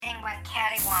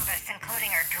cattywampus,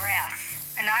 including her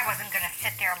dress, and I wasn't going to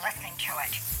sit there listening to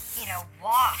it,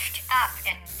 waft up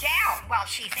and down while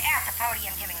she's at the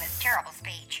podium giving this terrible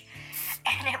speech.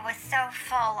 And it was so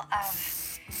full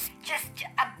of just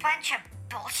a bunch of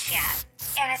bullshit,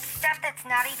 and it's stuff that's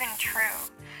not even true.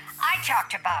 I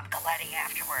talked to Bob Galletti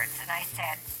afterwards, and I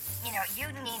said,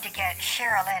 you need to get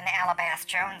Sherilyn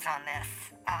Alabaster Jones on this,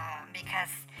 because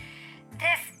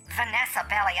this Vanessa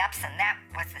Belly Upson, that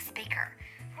was the speaker,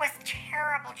 was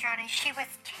terrible, Johnny. She was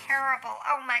terrible.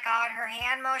 Oh my God, her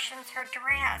hand motions, her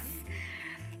dress.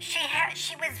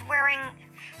 She was wearing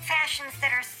fashions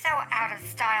that are so out of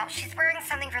style. She's wearing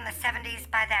something from the 70s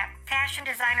by that fashion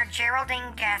designer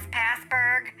Geraldine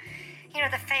Gaspasberg.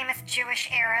 The famous Jewish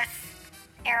heiress.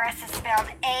 Heiress is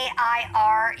spelled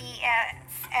A-I-R-E-S-S.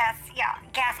 Yeah,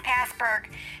 Gaspasberg.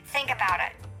 Think about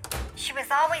it. She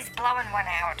was always blowing one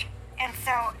out. And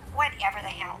so, whatever the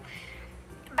hell.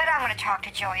 But I'm going to talk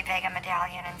to Joey Vega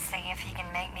Medallion and see if he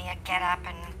can make me a get-up.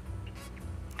 And,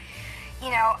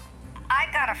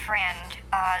 I've got a friend,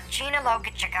 Gina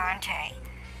Gigante.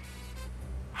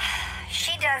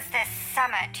 She does this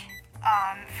summit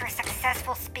for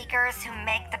successful speakers who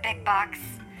make the big bucks.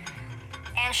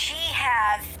 And she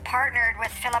has partnered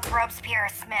with Philip Robespierre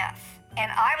Smith.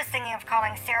 And I was thinking of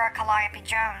calling Sarah Calliope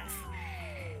Jones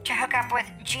to hook up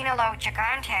with Gina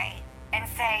Gigante and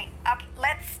say, okay,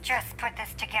 let's just put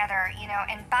this together,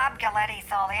 and Bob Galletti's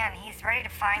all in. He's ready to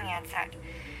finance it.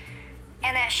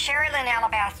 And that Sherilyn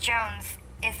Alabaster Jones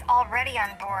is already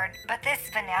on board, but this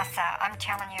Vanessa, I'm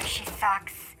telling you, she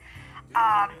sucks.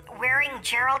 Wearing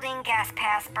Geraldine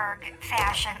Gaspasberg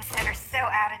fashions that are so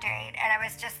out of date, and I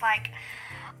was just like,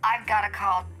 I've got to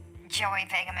call Joey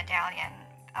Vega Medallion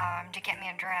to get me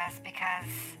a dress,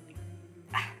 because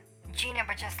Gina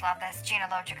would just love this. Gina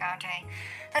Gigante.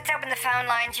 Let's open the phone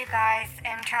lines, you guys,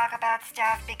 and talk about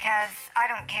stuff, because I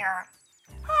don't care.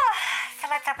 So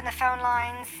let's open the phone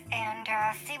lines and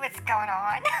see what's going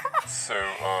on.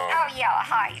 Oh yeah,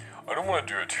 hi. I don't want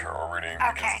to do a tarot reading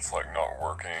because it's not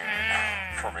working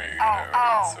for me,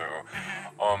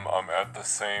 I'm at the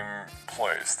same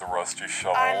place, the Rusty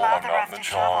Shovel. I love I'm the not in the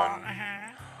Rusty John, Shovel.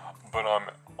 but I'm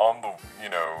on the,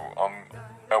 I'm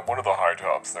at one of the high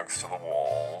tops next to the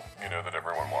wall, that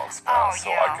everyone walks past,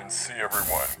 so I can see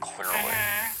everyone clearly.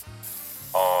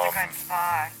 It's a good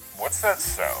spot. What's that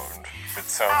sound? It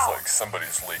sounds like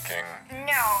somebody's leaking.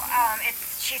 No,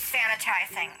 she's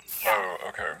sanitizing. Yeah. Oh,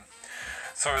 okay.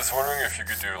 So I was wondering if you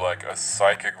could do a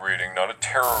psychic reading, not a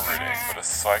tarot reading, but a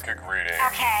psychic reading.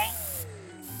 Okay.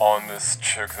 On this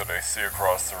chick that I see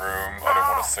across the room. I don't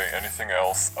want to say anything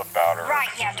else about her.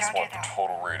 Right, I just want the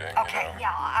total reading. Okay,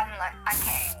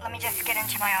 okay. Let me just get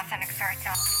into my authentic source.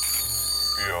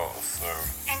 Yeah, so.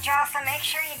 And Jocelyn, make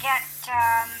sure you get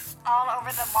all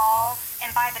over the walls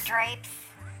and by the drapes.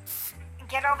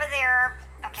 Get over there.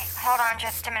 Okay, hold on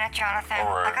just a minute, Jonathan.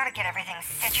 All right. I gotta get everything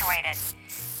situated.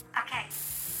 Okay.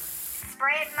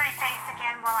 Spray it in my face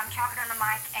again while I'm talking on the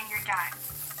mic, and you're done.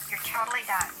 You're totally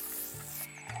done.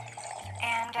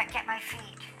 And get my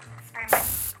feet. Spray my...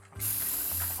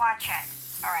 Watch it.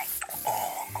 All right.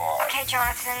 Oh, God. Okay,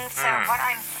 Jonathan, so what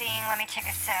I'm seeing, let me take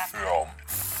a sip. Yeah.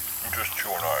 I'm just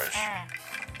chewing ice.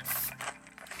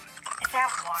 Is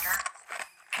that water?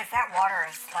 Because that water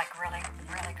is really,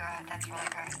 really good. That's really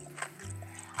good.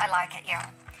 I like it, yeah.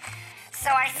 So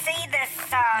I see this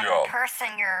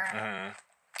person you're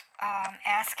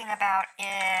asking about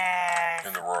is...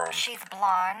 In the room. She's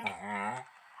blonde.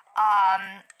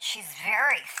 She's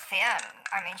very thin.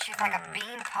 I mean, she's like a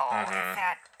beanpole.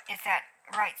 Is that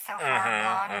right so far?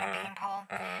 Blonde and a beanpole?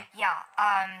 Yeah.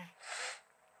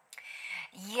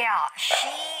 Yeah, she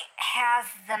has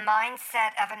the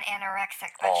mindset of an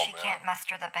anorexic, but she can't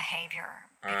muster the behavior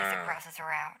because it grosses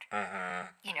her out.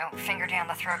 Finger down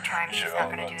the throat time, she's not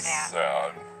going to do that.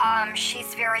 Sad.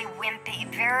 She's very wimpy,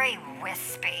 very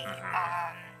wispy.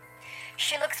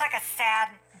 She looks like a sad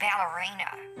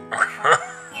ballerina.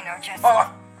 Just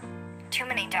too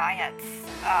many diets,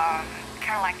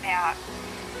 kind of like that.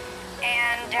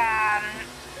 And,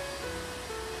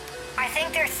 I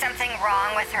think there's something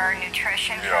wrong with her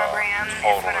nutrition program,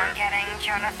 is what I'm getting,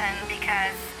 Jonathan,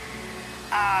 because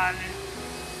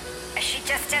she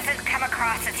just doesn't come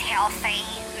across as healthy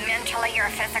mentally or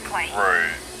physically.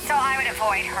 Right. So I would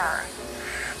avoid her.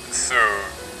 So,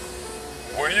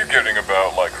 what are you getting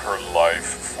about, her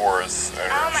life force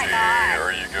energy? Oh my God.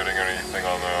 Are you getting anything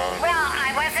on that? Well,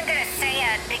 I wasn't going to say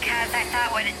it because I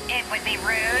thought it would be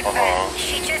rude, but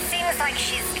she just seems like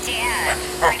she's dead.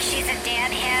 Like she's a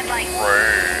deadhead, Right.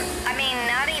 I mean,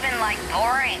 not even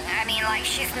boring. I mean,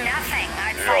 she's nothing.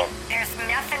 It's there's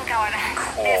nothing going on.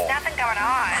 Cool. There's nothing going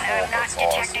on. Cool. I'm not That's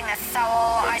detecting a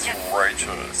soul. That's I just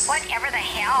inches. Whatever the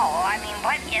hell. I mean,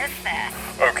 what is this?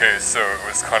 Okay, so it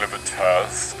was kind of a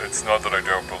test. It's not that I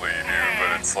don't believe you,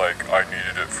 but it's like I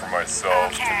needed it for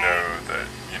myself to know that,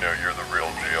 you're the real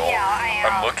deal. Yeah, I am.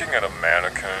 I'm looking at a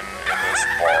mannequin in this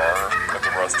bar at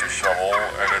the Rusty Shovel,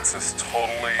 and it's this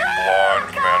totally blonde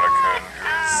mannequin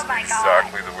who's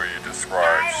exactly the way you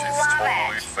described. She's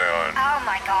totally thin. Oh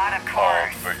my God, of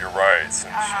course. But you're right,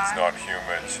 since she's not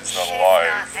human, she's not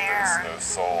alive, there's no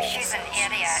soul. She's an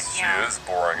idiot, She is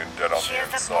boring and dead on the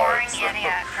inside. She's a boring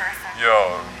idiot person.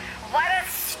 Yeah. What a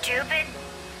stupid,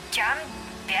 dumb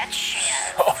bitch she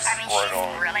is. Oh, I mean,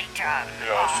 she's really dumb.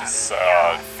 Yeah, she's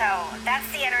sad. So that's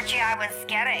the energy I was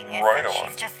getting.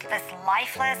 She's just this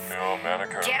lifeless,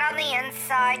 mannequin. dead on the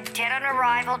inside, dead on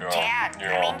arrival, dead.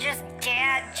 Yeah. I mean, just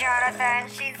dead, Jonathan.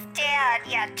 She's dead.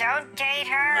 Yeah, don't date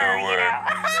her. No way.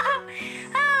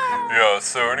 Yeah,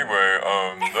 so anyway,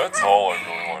 that's all I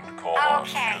really wanted to call on.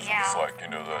 Because it was like,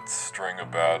 that string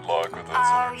of bad luck with those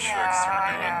other chicks who were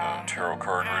doing the tarot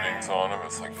card readings on them.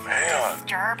 It's like, man.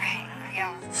 Disturbing.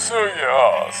 Yeah. So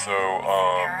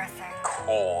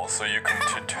cool. So you can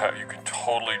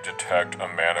totally detect a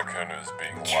mannequin as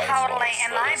being lifeless. Totally,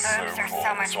 and my boobs so are cool.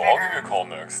 so much So bigger. I'll give you a call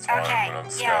next time when I'm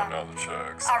scouting out the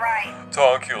chicks. All right.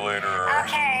 Talk to you later.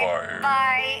 Okay. Bye.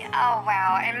 Bye. Oh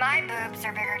wow, and my boobs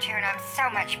are bigger too, and I'm so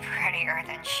much prettier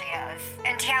than she is,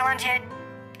 and talented,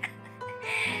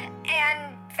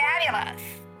 and fabulous.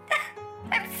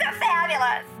 I'm so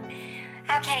fabulous.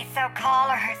 Okay, so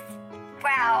callers.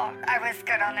 Wow, I was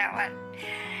good on that one.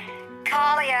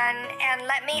 Call in and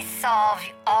let me solve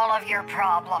all of your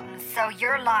problems so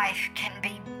your life can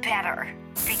be better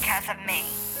because of me.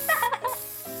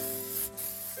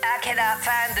 I cannot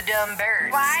find the dumb birds.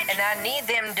 What? And I need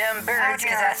them dumb birds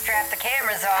because I strap the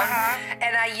cameras on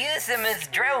and I use them as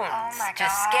drones to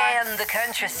scan the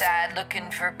countryside looking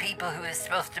for people who are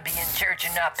supposed to be in church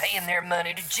and not paying their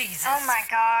money to Jesus. Oh my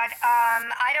God.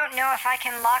 I don't know if I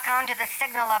can lock onto the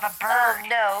signal of a bird. Oh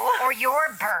no. Or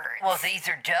your bird. Well, these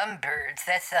are dumb birds.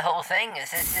 That's the whole thing.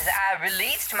 I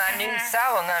released my new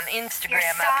song on Instagram.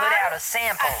 Your I put song? out a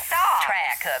sample A song?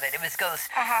 track of it. It goes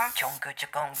chonka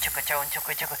chokong choka chon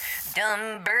choka choka.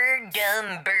 Dumb bird,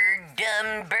 dumb bird,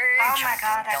 dumb bird. Oh my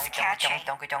God, that's catchy.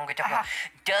 Dumb bird, dumb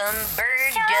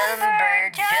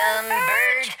bird, dumb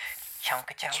bird.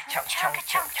 Chonka chonk chonk chonk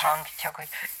chonk chonk chonk.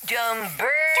 Dumb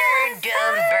bird,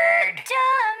 dumb bird.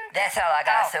 That's all I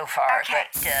got so far.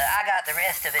 Okay. But I got the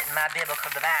rest of it in my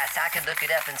biblical device. I can look it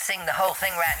up and sing the whole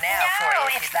thing right now for you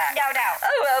if you'd like. No.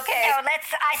 Oh, okay. No,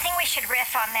 I think we should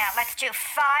riff on that. Let's do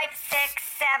 5,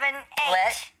 6, 7, 8.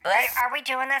 What? Are we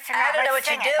doing this or not? I don't know what Let's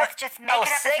you're sing it. doing. Let's just make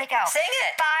it up as we go. Sing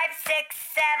it. 5, 6,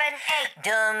 7, 8.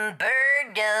 Dumb bird,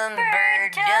 dumb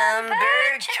bird, dumb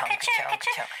bird. Chonk chonk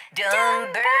chonk.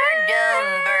 Dumb bird, dumb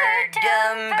bird,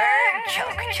 dumb bird.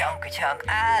 Chonk chonk chonk.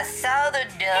 I saw the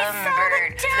dumb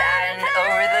bird flying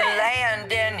over the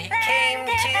land and he came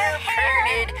to prune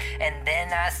it. And then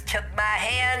I took my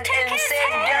hand and said,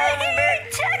 dumb bird.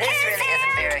 This really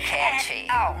isn't very catchy.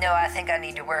 No, I think I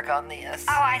need to work on this.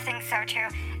 Oh, I think so too.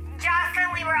 Jocelyn,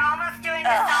 we were almost doing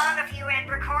the song if you had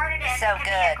recorded it. So it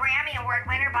could good. be a Grammy Award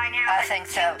winner by now. I think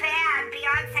so. Too bad.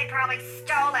 Beyonce probably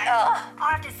stole it. Oh.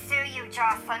 I'll have to sue you,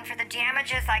 Jocelyn, for the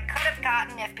damages I could have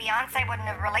gotten if Beyonce wouldn't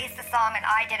have released the song and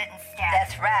I did it instead.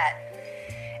 That's right.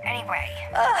 Anyway.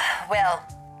 Well,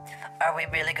 are we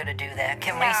really going to do that?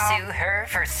 Can we sue her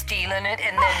for stealing it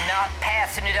and then not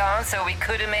passing it on so we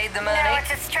could have made the money? No,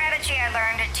 it's a strategy I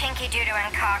learned at Tinky Doodoo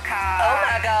and Kaka. Oh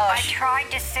my gosh. I tried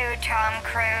to sue Tom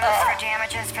Cruise for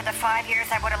damages for the 5 years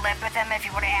I would have lived with him if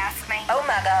he would have asked me. Oh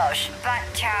my gosh. But,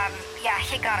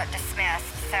 he got it dismissed,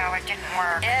 so it didn't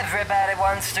work. Everybody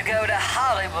wants to go to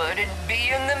Hollywood and be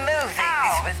in the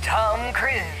movies with Tom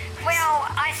Cruise. Well,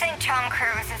 I think Tom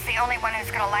Cruise is the only one who's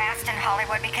going to last in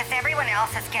Hollywood because everyone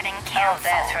else is getting canceled. Oh,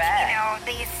 that's right.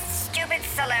 These stupid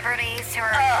celebrities who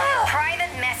are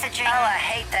private messaging. Oh, I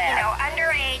hate that.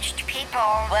 Underage people.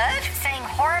 What? Saying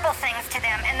horrible things to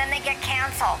them, and then they get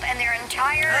canceled, and their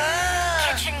entire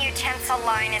kitchen utensil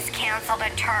line is canceled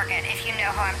at Target. If you know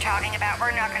who I'm talking about,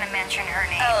 we're not going to mention her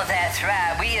name. Oh, that's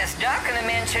right. We is not going to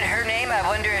mention her name. I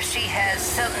wonder if she has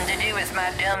something to do with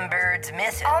my dumb bird's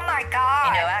missing. Oh my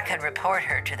God. I could report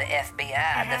her to the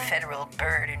FBI, the Federal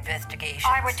Bird Investigation.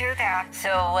 I would do that.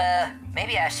 So,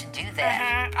 maybe I should do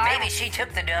that. Maybe she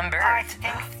took the dumb bird. I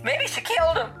think. Maybe she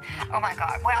killed him. Oh my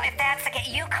God. Well, if that's the case,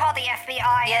 you call the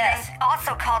FBI Yes. and then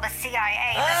also call the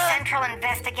CIA, the Central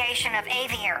Investigation of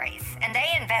Aviaries, and they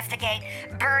investigate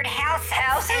bird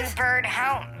houses and bird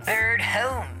homes. Bird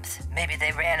homes. Maybe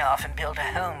they ran off and built a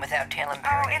home without telling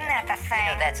Oh, Birdie. isn't that the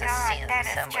thing? That's a God, sin that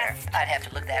is somewhere. just- I'd have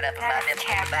to look that up in my That's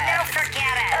biblical terrible. Bible. No,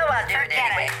 forget it. Oh, I'll do it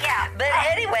Forget anyway. Yeah. But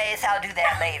anyways, I'll do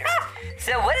that later.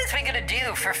 So what is we gonna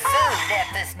do for food at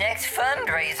this next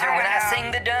fundraiser when I sing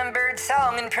the Dumb Bird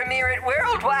song and premiere it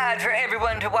worldwide for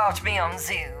everyone to watch me on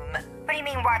Zoom? What do you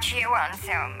mean watch you on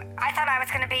Zoom? I thought I was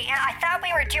going to be... I thought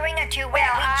we were doing a duet.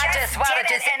 Well, we I just wanted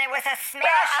did to... and it was a smash.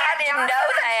 Well, I didn't know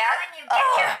that. I'm telling you, get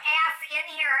your ass in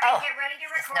here and get ready to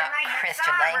record not my hit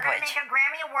Christian song. language. We're going to make a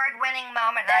Grammy Award-winning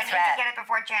moment. That's I need right. to get it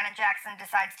before Janet Jackson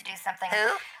decides to do something.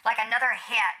 Who? Like another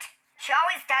hit. She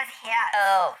always does hits.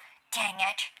 Oh. Dang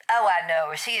it. Oh, I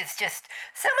know. She is just...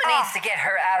 Someone needs to get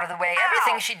her out of the way.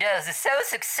 Everything she does is so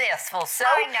successful, so...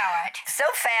 I know it. So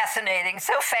fascinating,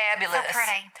 so fabulous. So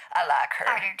pretty. I like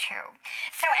her. I do too.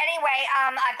 So anyway,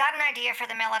 I've got an idea for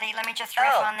the melody. Let me just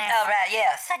riff on this. Oh, right,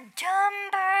 yes. The dumb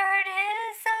bird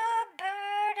is a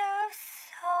bird of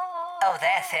soul. Oh,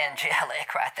 that's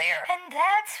angelic right there. And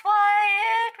that's why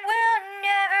it will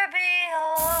never be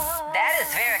old. That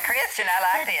is very Christian. I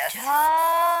like this.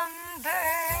 Dumb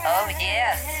bird. Oh,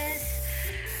 yes.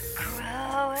 Is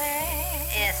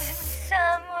growing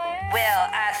somewhere. Well,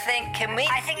 I think,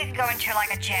 I think it could go into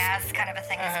like a jazz kind of a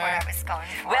thing is what I was going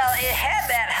for. Well, it had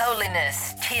that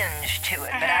holiness tinge to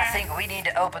it, but I think we need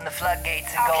to open the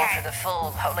floodgates and go for the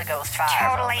full Holy Ghost fire.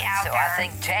 Totally moment. out So there. I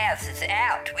think jazz is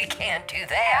out. We can't do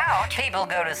that. Out? People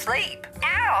go to sleep.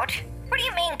 Out? What do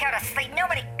you mean go to sleep?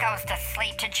 Nobody goes to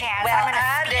sleep to jazz. Well, I'm going to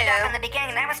I speed it up do. in the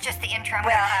beginning. That was just the intro.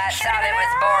 Well, I thought it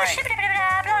was boring.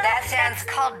 That sounds... That's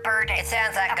called birding. It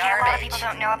sounds like okay, a lot of garbage. people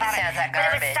don't know about It sounds like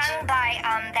But garbage. it was sung by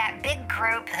that big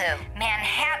group, Who?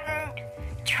 Manhattan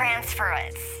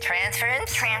Transference.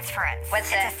 Transference? Transference. What's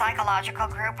it's that? a psychological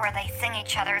group where they sing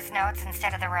each other's notes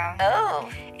instead of their own. Oh.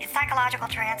 It's psychological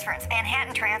transference,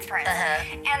 Manhattan Transference.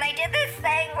 Uh-huh. And they did this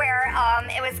thing where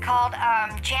it was called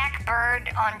Jack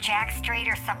Bird on Jack Street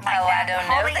or something like I that. don't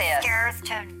know Holy this. Stairs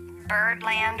to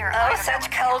Birdland or Oh, I don't know such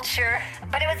what the hell. culture.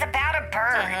 But it was about a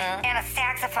bird and a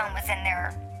saxophone was in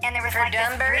there. And there was For like this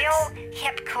dumb birds? real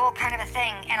hip, cool kind of a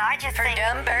thing. And I just For think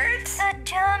dumb birds? the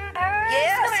dumb bird.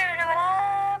 Yes.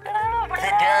 The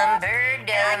dumb bird,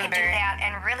 And I dumb could do bird. that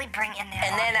and really bring in that.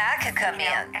 And then I could come you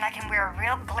know, in. and I can wear a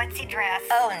real glitzy dress.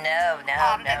 Oh, no.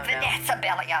 Vanessa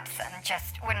Belly Upson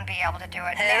just wouldn't be able to do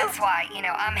it. Who? That's why,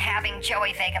 I'm having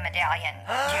Joey Vega Medallion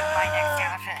do my next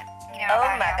outfit. You know Oh,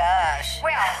 about my him? gosh.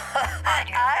 Well, I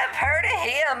do. I've heard of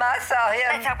him. I saw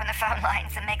Let's him. open the phone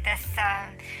lines and make this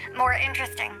more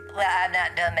interesting. Well, I'm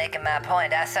not done making my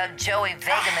point. I saw Joey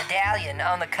Vega Medallion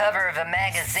on the cover of a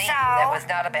magazine that was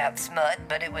not about smut,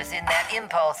 but it was in that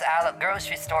Impulse Island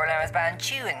grocery store, and I was buying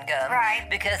chewing gum. Right.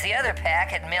 Because the other pack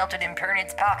had melted in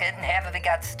Pernod's pocket, and half of it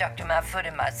got stuck to my foot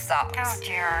in my socks. Oh,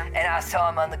 dear. And I saw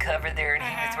him on the cover there, and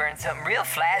he was wearing something real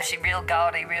flashy, real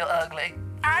gaudy, real ugly.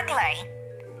 Ugly.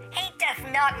 He does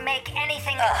not make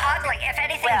anything ugly. If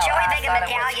anything, Well, Joey I Vega thought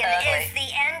it was Medallion ugly. is the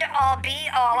end-all,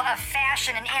 be-all of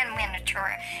fashion and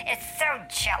miniature. It's so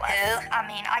jealous. Who? I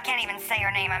mean, I can't even say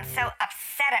her name. I'm so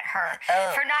upset at her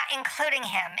Oh. for not including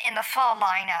him in the fall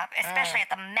lineup, especially at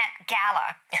the Met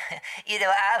Gala.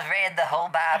 I've read the whole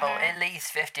Bible at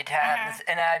least 50 times,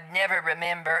 and I never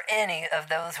remember any of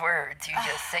those words you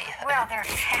just said. Well, they're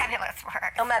fabulous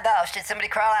words. Oh my gosh, did somebody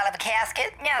crawl out of a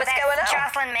casket? No, What's that's going on?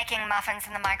 Jocelyn making muffins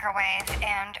in the microwave,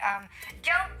 and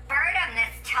don't burn them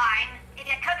this time. If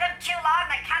you cook them too long,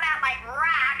 they come out like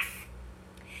rocks.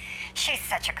 She's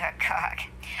such a good cook.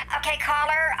 Okay,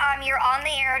 caller, you're on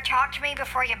the air. Talk to me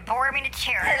before you bore me to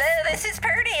tears. Hello, this is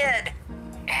Purdyhead.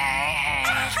 Hey,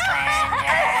 it's Glenda.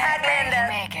 Hi, Are Glenda.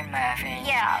 you making muffins?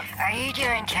 Yeah. Are you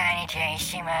doing tiny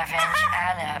tasty muffins?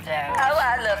 I love those. Oh,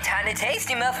 I love Tiny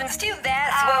Tasty Muffins too.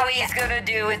 That's Oh, what we's gonna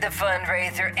do with the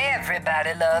fundraiser.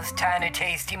 Everybody loves Tiny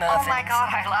Tasty Muffins. Oh my God,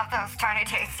 I love those tiny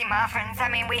tasty muffins. I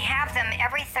mean, we have them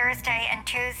every Thursday and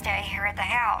Tuesday here at the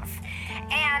house.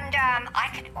 And I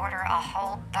could order a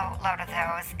whole boatload of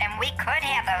those, and we could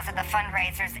have those at the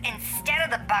fundraisers instead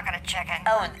of the bucket of chicken.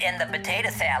 Oh, and the potato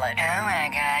salad. Oh my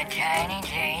God, tiny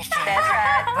tasty. That's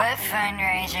right. What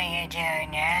fundraiser you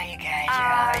doing now? You guys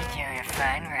are always doing a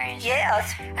fundraiser.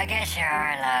 Yes, I guess there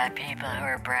are a lot of people who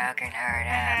are broken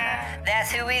hearted.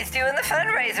 that's who we's doing the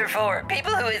fundraiser for.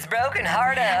 People who is broken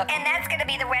heart up. And that's gonna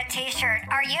be the wet t-shirt.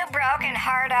 Are you broken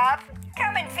hard up?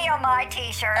 Come and feel my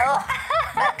t-shirt. Oh,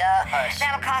 my gosh.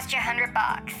 That'll cost you $100.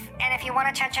 And if you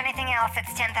want to touch anything else,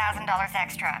 it's $10,000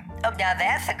 extra. Oh, now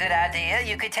that's a good idea.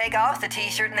 You could take off the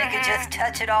t-shirt and they could just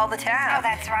touch it all the time. Oh,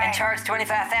 that's right. And charge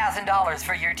 $25,000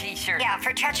 for your t-shirt. Yeah,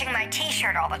 for touching my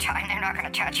t-shirt all the time, they're not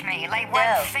going to touch me. Lay one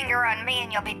No. finger on me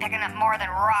and you'll be picking up more than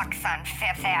rocks on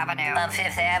Fifth Avenue. On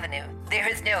Fifth Avenue. There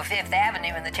is no Fifth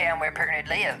Avenue in the town where Pernod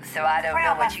lives, so I don't Well,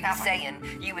 know what that's you not was what-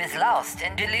 saying. You was lost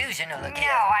and delusional again.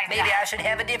 No, I'm Maybe not. I should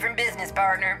have a different business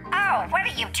partner. Oh, what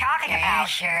are you talking Are you about?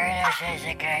 sure this is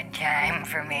a good time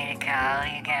for me to call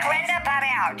you guys? Glenda, butt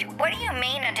out. What do you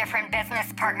mean a different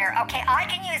business partner? Okay, I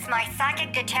can use my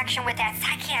psychic detection with that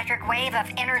psychiatric wave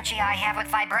of energy I have with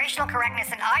vibrational correctness,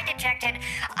 and I detected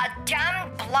a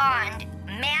dumb blonde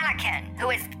mannequin who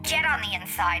is dead on the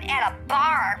inside at a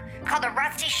bar called the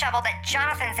Rusty Shovel that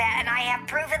Jonathan's at, and I have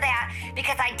proof of that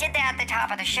because I did that at the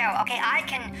top of the show. Okay, I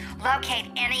can locate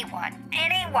anyone.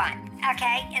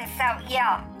 Okay, and so,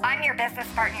 yeah, I'm your business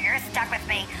partner. You're stuck with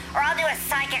me. Or I'll do a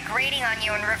psychic reading on you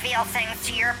and reveal things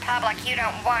to your public you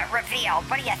don't want revealed.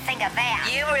 What do you think of that?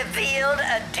 You revealed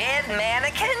a dead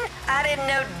mannequin? I didn't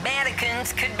know mannequins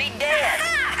could be dead.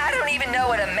 I don't even know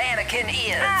what a mannequin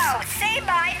is. Oh, see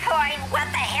my point? What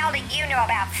the hell do you know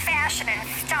about fashion and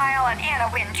style and Anna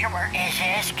Wintour? Is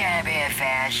this gonna be a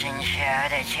fashion show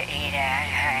that you eat at,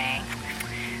 honey?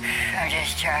 I'm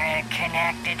just trying to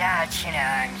connect the dots,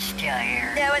 I'm still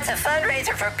here. No, it's a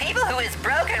fundraiser for people who is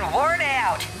broken, worn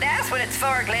out. That's what it's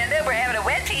for, Glenda. We're having a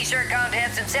wet t-shirt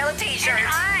contest and selling t-shirts. And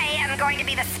I am going to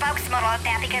be the spokesmodel at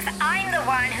that because I'm the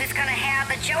one who's going to have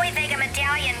the Joey Vega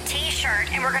medallion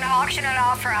t-shirt, and we're going to auction it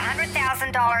off for $100,000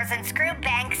 and screw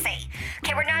Banksy.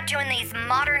 Okay, we're not doing these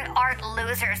modern art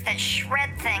losers that shred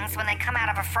things when they come out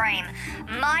of a frame.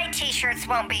 My t-shirts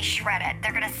won't be shredded.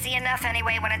 They're going to see enough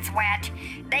anyway when it's wet.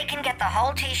 They can get the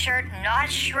whole t-shirt, not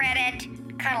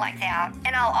shredded, kind of like that,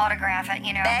 and I'll autograph it,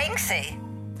 Banksy?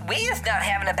 We is not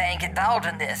having a bank involved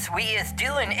in this. We is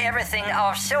doing everything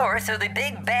offshore so the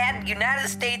big bad United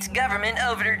States government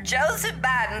over to Joseph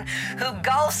Biden, who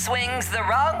golf swings the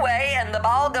wrong way and the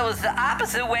ball goes the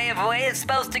opposite way of the way it's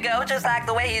supposed to go, just like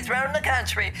the way he's running the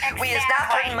country. Exactly. We is not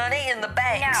putting money in the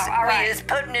banks. No, all right. We is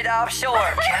putting it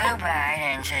offshore. Joe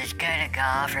Biden's as good a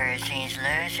golfer as these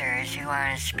losers who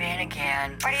want to spin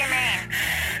again. What do you mean?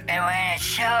 And when it's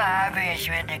so obvious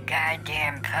what the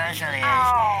goddamn puzzle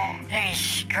is, they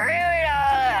screw it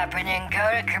all up and then go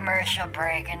to commercial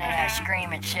break, and then I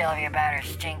scream at Sylvia about her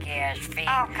stinky ass feet.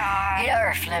 Oh, God.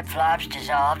 Her flip-flops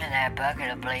dissolved in that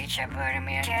bucket of bleach I put them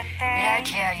in. Did they? Did I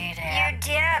tell you that? You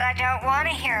did. I don't want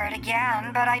to hear it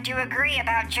again, but I do agree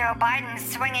about Joe Biden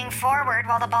swinging forward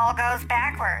while the ball goes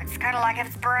backwards, kind of like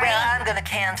his brain. Well, I'm going to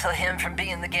cancel him from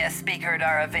being the guest speaker at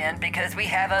our event because we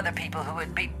have other people who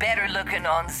would be better looking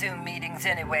on Zoom meetings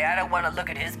anyway. I don't want to look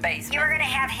at his basement. You were going to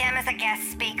have him as a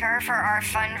guest speaker for our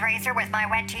fundraiser with my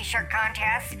wet t-shirt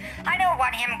contest. I don't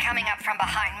want him coming up from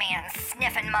behind me and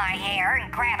sniffing my hair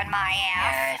and grabbing my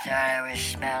ass. I thought I was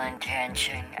smelling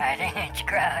tension. I think it's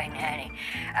growing, honey.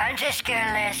 I'm just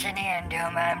gonna listen in,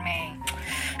 don't mind me.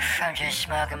 I'm just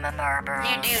smoking my Marlboro.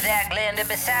 You do that, Glenda.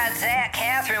 Besides that,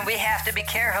 Catherine, we have to be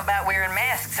careful about wearing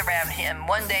masks around him.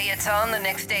 One day it's on, the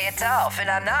next day it's off. And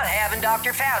I'm not having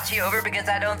Dr. Fauci over because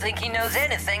I don't think he knows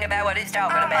anything about what he's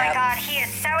talking Oh about. my God, he is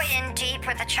so in deep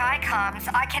with the Chi-Coms.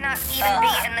 I cannot even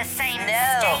be in the same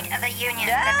state of the union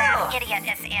that idiot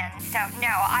is in. So no,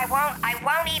 I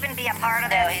won't even be a part of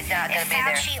this. No, he's not going to be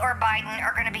there. If Fauci or Biden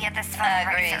are going to be at this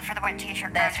fundraiser for the wet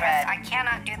t-shirt That's contest, right. I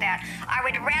cannot do that. I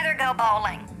would rather go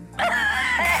bowling. Oh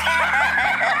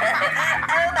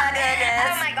my goodness.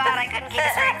 Oh my God, I couldn't keep a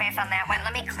straight face on that one.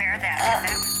 Let me clear that.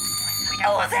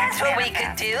 That's what we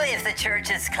could do if the church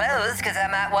is closed, because I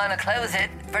might want to close it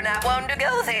for not wanting to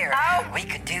go there. Oh. We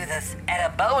could do this at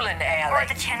a bowling alley. Or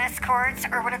the tennis courts,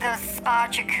 or one of those spa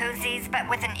jacuzzis, but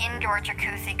with an indoor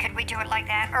jacuzzi. Could we do it like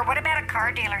that? Or what about a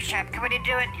car dealership? Could we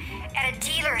do it at a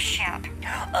dealership?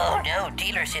 Oh no,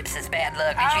 dealerships is bad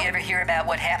luck. Did you ever hear about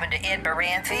what happened to Ed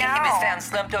Baranthi? No. He was found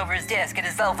slumped over his desk at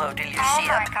his Volvo dealership. Oh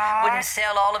my God. Wouldn't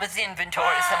sell all of his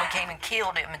inventory. Someone came and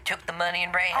killed him and took the money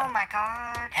and ran. Oh my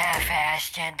God. How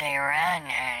fast did they run,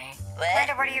 honey?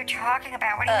 Linda, what are you talking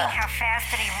about? What do you mean, how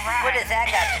fast did he run? What does that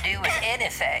got to do with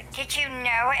anything? Did you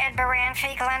know Ed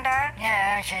Baranthi, Glenda?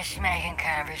 No, just making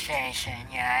conversation.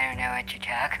 I don't know what you're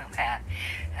talking about.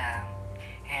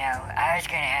 I was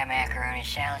gonna have macaroni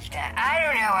salad stuff. I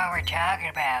don't know what we're talking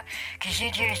about. Cause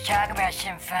you just talk about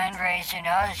some fundraising and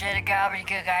all this other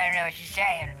gobbledygook. I don't know what you're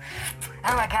saying.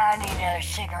 Oh my God, I need another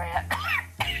cigarette.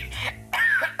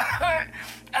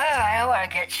 I don't want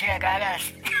to get sick. I gotta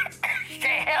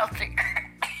stay healthy.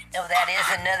 No, that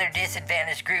is another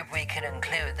disadvantaged group we could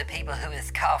include, the people who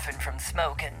is coughing from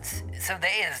smoking. So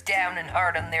they is down and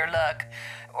hard on their luck,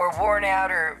 or worn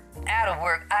out, or out of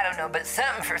work, I don't know, but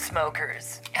something for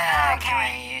smokers. What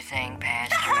do you think,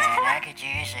 Pastor Man? I could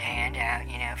use a handout,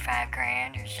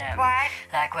 $5,000 or something. What?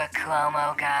 Like what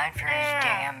Cuomo got for his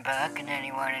damn book, and then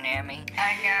he won an Emmy.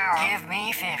 I know. Give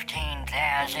me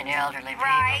 15,000 elderly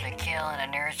Right. people to kill in a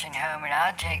nursing home, and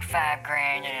I'll take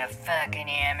 $5,000 and a fucking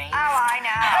Emmy. Oh, I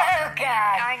know. Oh,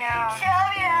 God. I know.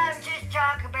 Sylvia, I'm just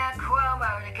talking about Cuomo.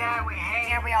 Oh, the guy we hate.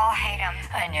 Yeah, we all hate him.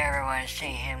 I never want to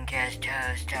see him guest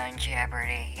host on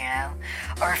Jeopardy, you know?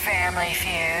 Or Family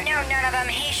Feud. No, none of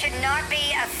them. He should not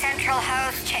be a central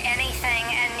host to anything,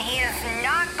 and he is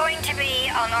not going to be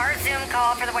on our Zoom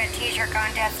call for the Wet T-shirt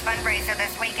contest fundraiser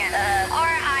this weekend. Or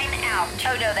I'm out.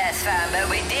 Oh, no, that's fine, but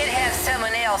we did have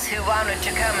someone else who wanted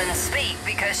to come and speak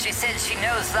because she said she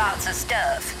knows lots of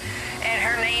stuff. And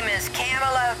her name is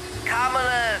Kamala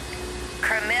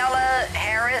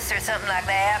Harris or something like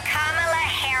that. Kamala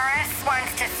Harris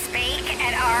wants to speak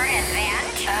at our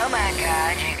event. Oh my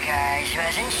God, you guys.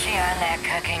 Wasn't she on that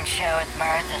cooking show with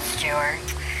Martha Stewart?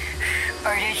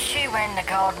 Or did she win the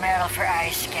gold medal for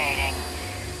ice skating?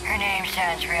 Her name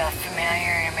sounds real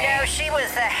familiar to me. No, she was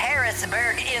the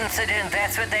Harrisburg incident.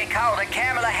 That's what they called it.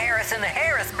 Kamala Harris and the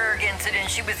Harrisburg incident.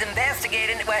 She was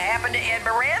investigating what happened to Ed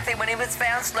Baranthi when he was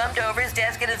found slumped over his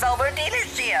desk at his Volvo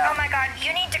dealership. Oh my God,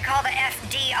 you need to call the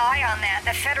FDI on that.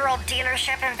 The Federal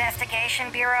Dealership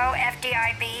Investigation Bureau,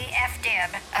 FDIB,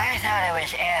 FDIB. I thought it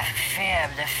was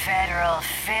FFIB, the Federal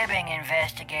Fibbing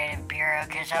Investigative Bureau,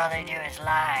 because all they do is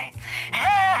lie.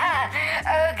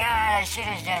 Oh God, I should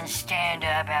have done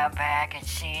stand-up out back at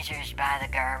Caesars by the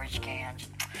garbage cans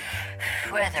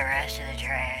with the rest of the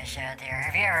trash out there.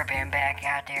 Have you ever been back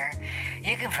out there?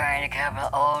 You can find a couple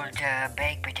of old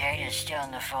baked potatoes still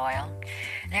in the foil.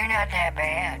 They're not that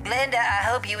bad. Glenda, I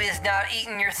hope you is not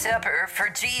eating your supper for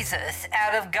Jesus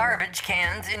out of garbage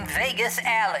cans in Vegas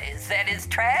alleys. That is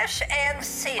trash and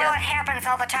sin. Well, it happens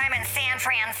all the time in San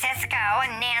Francisco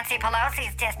and Nancy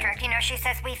Pelosi's district. You know, she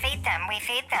says we feed them.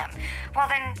 Well,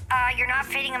 then you're not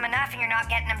feeding them enough, and you're not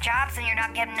getting them jobs, and you're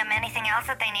not giving them anything else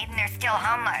that they need, and they're still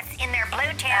homeless in their blue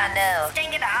tents, I know.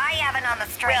 stinking to high heaven on the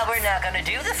streets. Well, we're not going to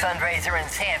do the fundraiser in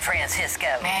San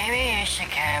Francisco. Maybe you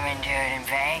should come and do it in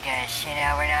Vegas. You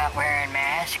know, we're not wearing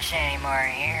masks anymore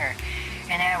here.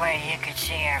 And that way you could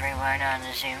see everyone on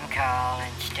the Zoom call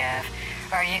and stuff.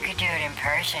 Or you could do it in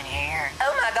person here.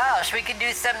 Oh my gosh, we could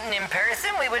do something in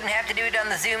person? We wouldn't have to do it on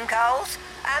the Zoom calls?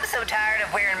 I'm so tired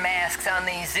of wearing masks on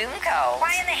these Zoom calls.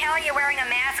 Why in the hell are you wearing a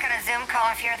mask on a Zoom call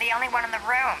if you're the only one in the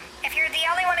room? If you're the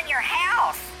only one in your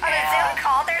house on a Zoom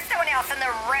call, there's no one else in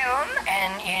the room.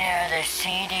 And, you know, the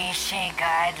CDC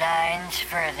guidelines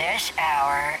for this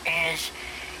hour is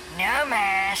no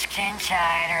masks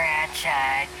inside or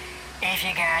outside if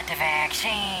you got the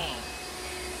vaccine.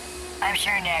 I'm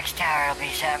sure next hour will be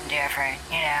something different,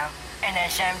 you know, and then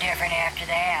something different after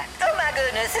that. Oh my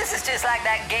goodness, this is just like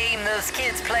that game those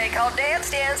kids play called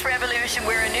Dance Dance Revolution,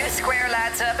 where a new square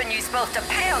lights up and you're supposed to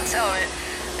pounce on it.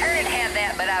 Parent had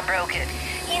that, but I broke it.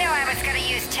 You know, I was going to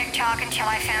use TikTok until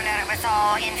I found out it was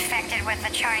all infected with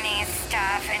the Chinese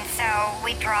stuff, and so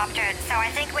we dropped it. So I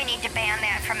think we need to ban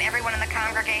that from everyone in the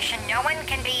congregation. No one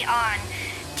can be on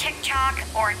TikTok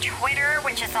or Twitter,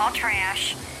 which is all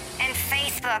trash, and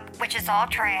Facebook, which is all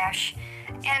trash,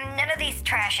 and none of these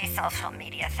trashy social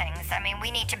media things. I mean,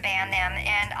 we need to ban them,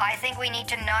 and I think we need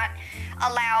to not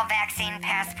allow vaccine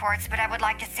passports, but I would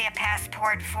like to see a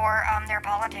passport for their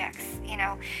politics, you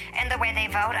know, and the way they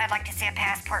vote. I'd like to see a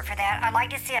passport for that. I'd like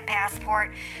to see a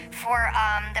passport for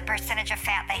the percentage of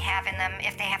fat they have in them,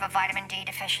 if they have a vitamin D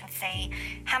deficiency,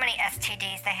 how many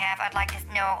STDs they have. I'd like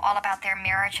to know all about their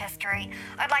marriage history.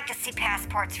 I'd like to see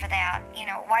passports for that. You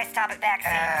know, why stop at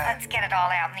vaccines? Let's get it all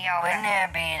out in the open. Wouldn't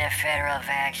that be the Federal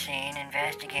Vaccine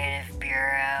Investigative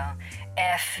Bureau,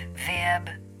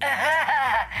 FVIB?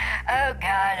 Oh God,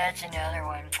 that's another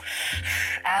one.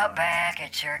 Out back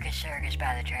at Circus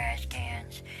by the trash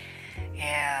cans.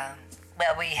 Yeah.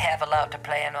 Well, we have a lot to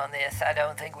plan on this. I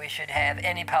don't think we should have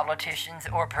any politicians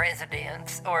or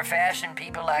presidents or fashion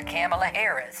people like Kamala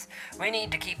Harris. We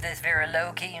need to keep this very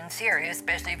low-key and serious,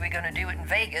 especially if we're going to do it in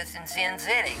Vegas and Sin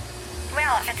City.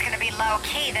 Well, if it's going to be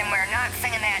low-key, then we're not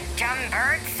singing that Dumb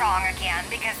Bird song again,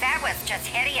 because that was just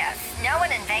hideous. No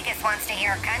one in Vegas wants to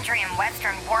hear country and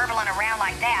western warbling around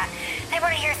like that. They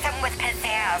want to hear something with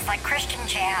pizzazz, like Christian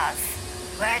jazz.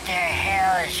 What the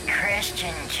hell is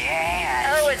Christian jazz?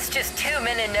 Oh, it's just too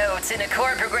many notes in a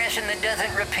chord progression that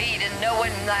doesn't repeat, and no one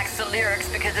likes the lyrics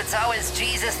because it's always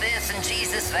Jesus this and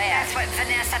Jesus that. That's what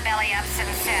Vanessa Belly Upson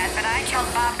said, but I told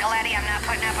Bob Galetti I'm not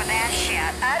putting up with that shit.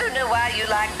 I don't know why you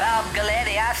like Bob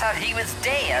Galetti. I thought he was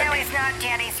dead. No, he's not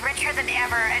dead. He's richer than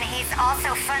ever, and he's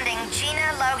also funding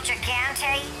Gina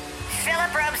Logigante,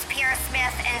 Philip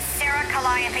Robespierre-Smith, and Sarah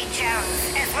Calliope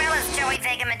Jones, as well as Joey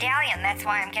Vega Medallion. That's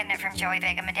why I'm getting it from Joey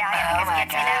Vega Medallion, because it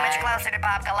gets me that much closer to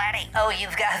Bob Galetti. Oh,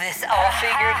 you've got this all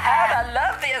figured out. I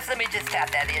love this. Let me just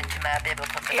tap that into my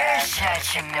biblical You're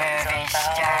such a movie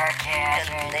star,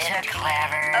 Catherine. So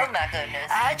clever. Oh, my goodness.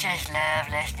 I just love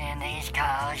listening to these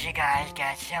calls. You guys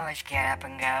got so much get up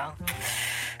and go.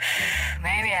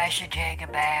 maybe I should take a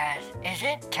bath. Is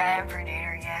it time for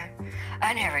dinner yet?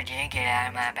 I never did get out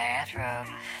of my bathrobe.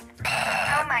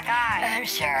 Oh my God. I'm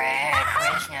sorry, I had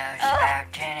Quiznos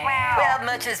about 10 a.m. Wow. Well,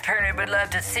 much as Pernod would love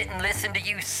to sit and listen to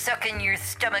you sucking your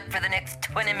stomach for the next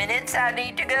 20 minutes, I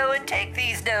need to go and take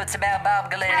these notes about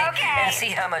Bob Galetti Okay. and see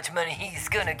how much money he's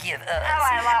gonna give us. Oh,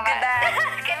 I love Goodbye.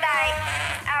 it. Good night.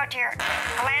 Oh, dear.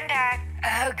 Glenda.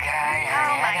 Oh, God,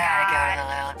 honey, I gotta go to the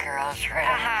little girl's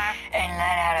room and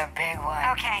let out a big one.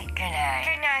 Okay. Good night.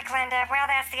 Good night, Glenda. Well,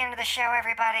 that's the end of the show,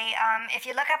 everybody. If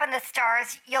you look up in the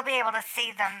stars, you'll be able to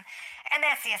see them. And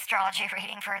that's the astrology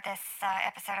reading for this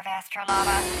episode of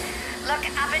Astrolava. Look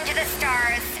up into the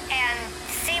stars and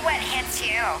see what hits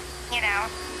you, you know.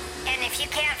 And if you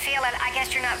can't feel it, I guess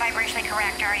you're not vibrationally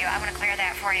correct, are you? I'm going to clear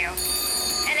that for you.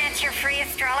 And that's your free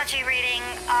astrology reading.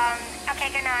 Okay,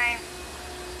 good night.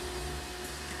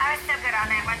 I was so good on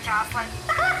that one, Jocelyn.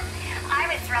 I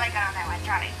was really good on that one,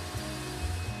 Johnny.